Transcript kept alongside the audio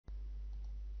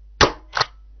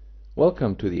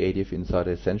Welcome to the ADF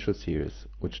Insider Essentials series,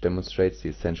 which demonstrates the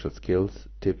essential skills,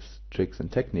 tips, tricks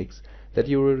and techniques that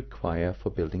you will require for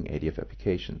building ADF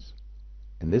applications.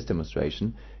 In this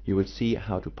demonstration, you will see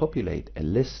how to populate a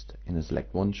list in a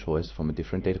selectOneChoice from a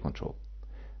different data control.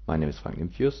 My name is Frank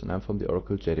Limfius and I'm from the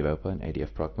Oracle JDeveloper and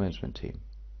ADF Product Management team.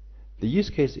 The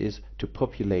use case is to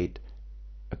populate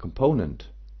a component,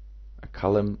 a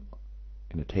column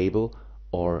in a table,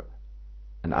 or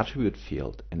an attribute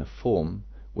field in a form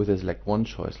with a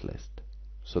selectOneChoice list,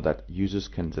 so that users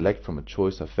can select from a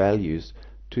choice of values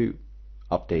to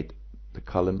update the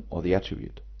column or the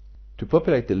attribute. To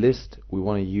populate the list, we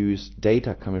want to use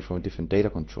data coming from a different data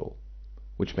control,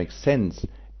 which makes sense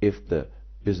if the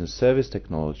business service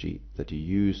technology that you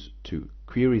use to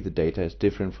query the data is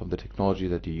different from the technology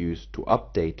that you use to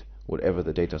update whatever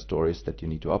the data store is that you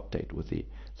need to update with the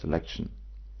selection.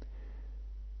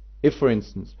 If, for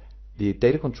instance, the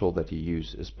data control that you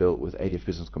use is built with ADF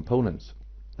business components,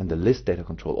 and the list data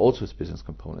control also is business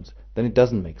components, then it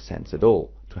doesn't make sense at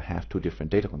all to have two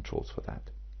different data controls for that.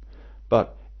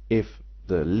 But if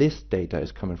the list data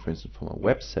is coming, for instance, from a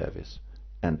web service,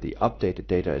 and the updated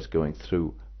data is going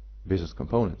through business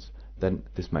components, then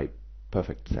this makes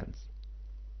perfect sense.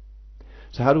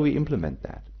 So how do we implement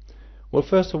that? Well,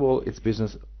 first of all, it's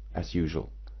business as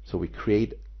usual. So we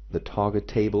create the target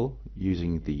table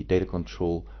using the data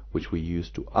control which we use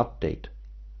to update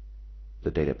the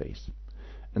database.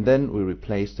 And then we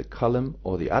replace the column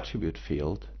or the attribute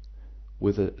field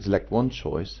with a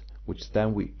selectOneChoice, which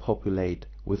then we populate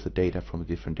with the data from a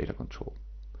different data control.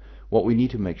 What we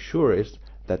need to make sure is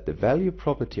that the value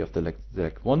property of the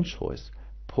selectOneChoice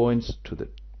points to the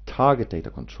target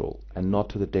data control and not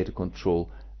to the data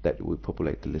control that we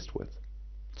populate the list with.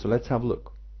 So let's have a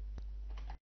look.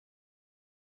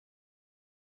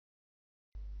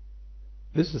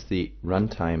 This is the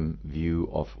runtime view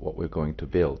of what we're going to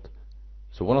build.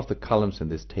 So one of the columns in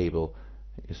this table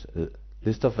is a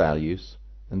list of values,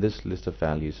 and this list of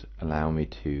values allow me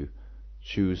to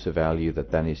choose a value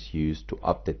that then is used to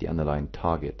update the underlying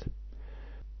target.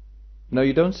 Now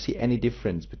you don't see any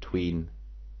difference between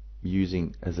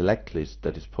using a select list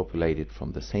that is populated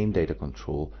from the same data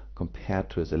control compared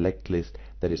to a select list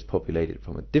that is populated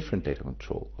from a different data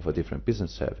control of a different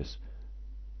business service.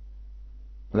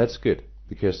 And that's good,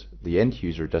 because the end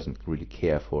user doesn't really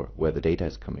care for where the data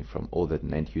is coming from. All that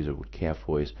an end user would care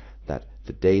for is that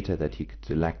the data that he could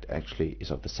select actually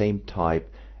is of the same type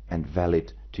and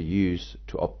valid to use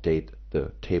to update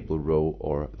the table row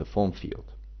or the form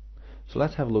field. So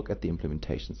let's have a look at the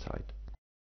implementation side.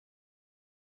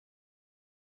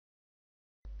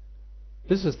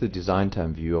 This is the design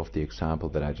time view of the example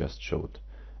that I just showed.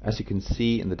 As you can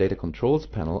see in the data controls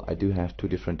panel, I do have two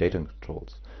different data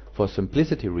controls. For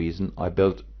simplicity reason, I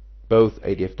built both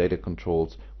ADF data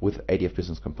controls with ADF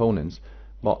business components,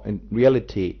 but in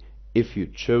reality, if you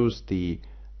chose the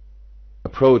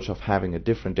approach of having a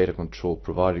different data control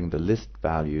providing the list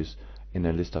values in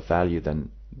a list of value, then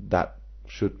that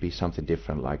should be something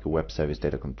different, like a web service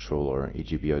data control or an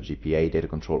EGB or GPA data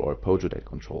control or a POJO data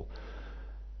control.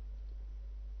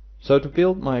 So to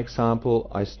build my example,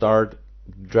 I start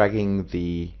dragging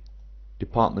the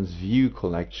department's view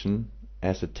collection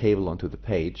as a table onto the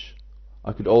page.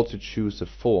 I could also choose a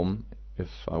form if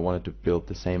I wanted to build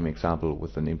the same example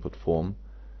with an input form.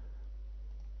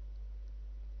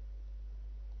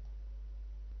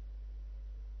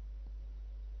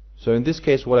 So in this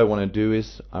case, what I want to do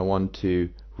is I want to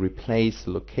replace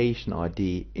the location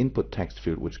ID input text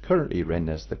field, which currently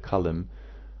renders the column,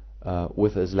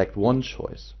 with a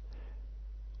selectOneChoice.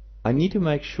 I need to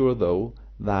make sure though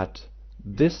that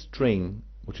this string,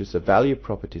 which is a value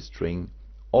property string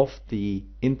of the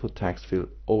input text field,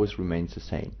 always remains the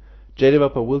same.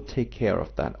 JDeveloper will take care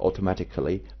of that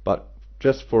automatically, but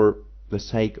just for the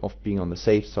sake of being on the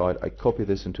safe side, I copy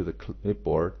this into the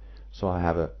clipboard so I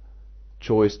have a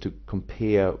choice to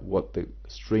compare what the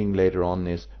string later on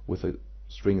is with a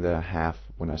string that I have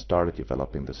when I started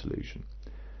developing the solution.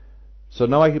 So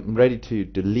now I'm ready to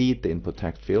delete the input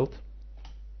text field.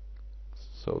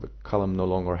 So the column no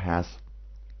longer has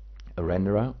a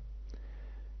renderer.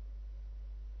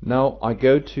 Now I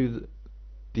go to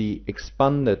the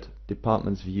expanded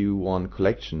departments view 1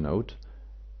 collection node,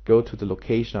 go to the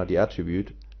location ID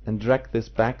attribute and drag this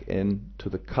back in to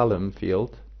the column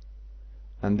field,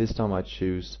 and this time I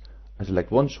choose a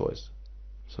selectOneChoice.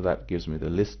 So that gives me the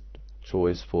list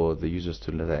choice for the users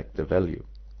to select the value.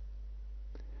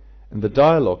 In the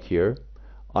dialog here,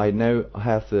 I now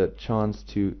have the chance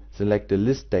to select the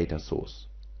list data source.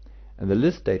 And the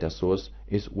list data source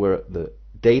is where the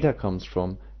data comes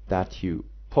from that you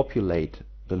populate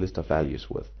the list of values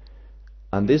with.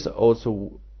 And this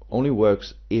also only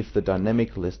works if the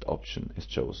dynamic list option is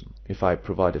chosen. If I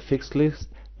provide a fixed list,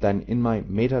 then in my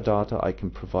metadata I can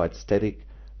provide static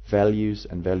values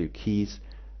and value keys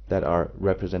that are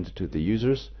represented to the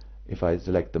users. If I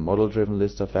select the model-driven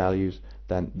list of values,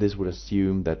 then this would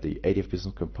assume that the ADF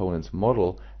Business Components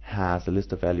model has a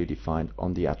list of value defined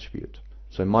on the attribute.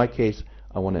 So in my case,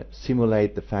 I want to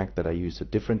simulate the fact that I use a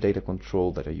different data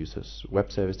control, that I use a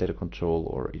web service data control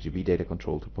or EGB data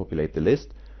control to populate the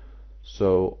list.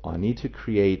 So I need to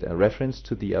create a reference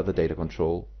to the other data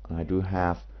control, and I do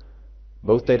have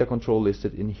both data control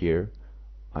listed in here.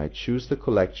 I choose the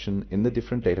collection in the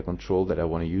different data control that I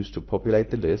want to use to populate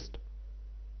the list.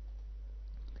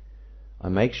 I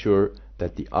make sure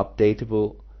that the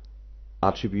updatable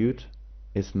attribute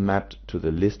is mapped to the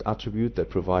list attribute that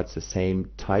provides the same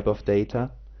type of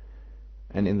data,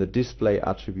 and in the display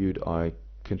attribute I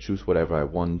can choose whatever I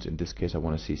want. In this case I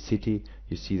want to see city.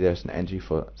 You see there's an entry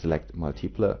for select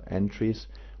multiple entries,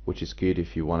 which is good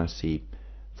if you want to see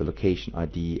the location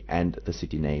ID and the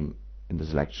city name in the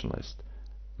selection list.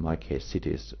 In my case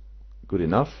city is good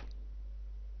enough.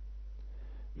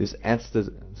 This adds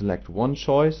the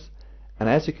selectOneChoice, and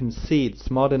as you can see it's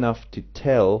smart enough to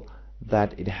tell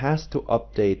that it has to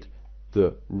update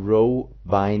the row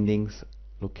bindings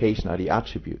location ID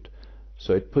attribute.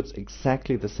 So it puts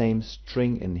exactly the same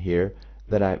string in here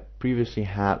that I previously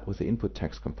had with the input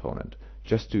text component.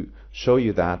 Just to show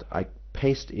you that, I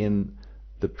paste in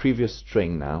the previous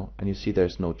string now, and you see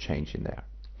there's no change in there.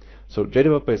 So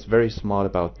JDeveloper is very smart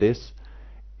about this.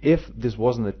 If this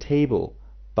wasn't a table,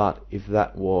 but if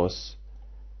that was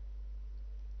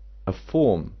a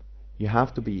form, you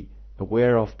have to be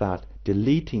aware of that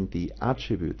deleting the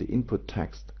attribute, the input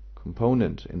text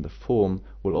component in the form,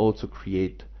 will also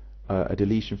create a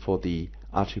deletion for the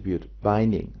attribute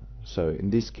binding. So in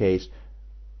this case,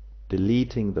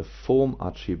 deleting the form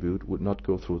attribute would not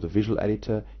go through the visual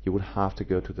editor. You would have to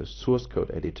go to the source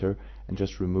code editor and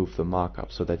just remove the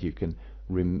markup so that you can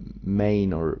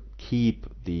remain or keep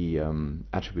the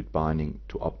attribute binding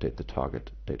to update the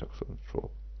target data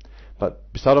control.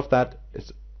 But beside of that,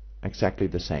 it's exactly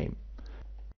the same.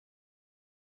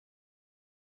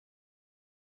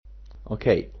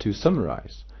 Okay, to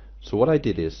summarize, so what I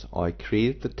did is I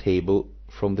created the table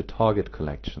from the target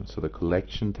collection, so the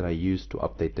collection that I used to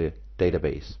update the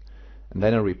database, and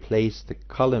then I replaced the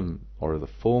column or the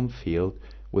form field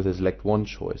with a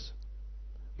selectOneChoice,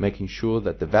 making sure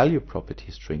that the value property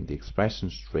string, the expression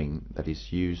string that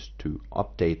is used to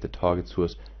update the target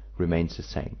source, remains the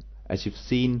same. As you've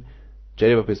seen,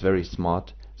 JDeveloper is very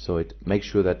smart, so it makes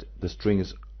sure that the string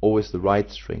is always the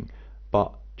right string,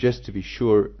 but just to be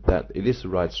sure that it is the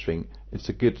right string, it's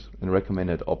a good and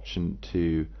recommended option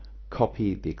to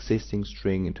copy the existing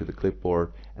string into the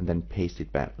clipboard and then paste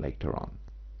it back later on.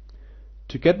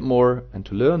 To get more and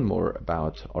to learn more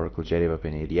about Oracle JDeveloper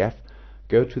in ADF,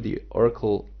 go to the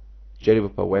Oracle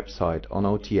JDeveloper website on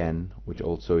OTN, which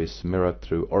also is mirrored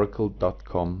through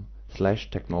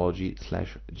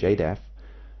oracle.com/technology/JDev.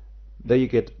 There you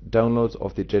get downloads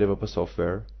of the JDeveloper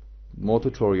software, more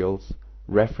tutorials,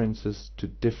 references to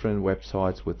different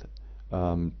websites with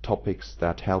topics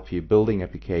that help you building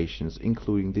applications,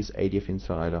 including this ADF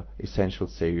Insider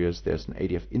Essentials series. There's an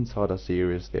ADF Insider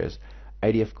series, there's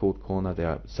ADF Code Corner, there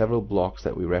are several blogs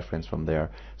that we reference from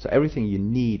there. So everything you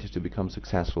need to become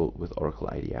successful with Oracle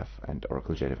ADF and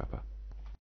Oracle JDeveloper.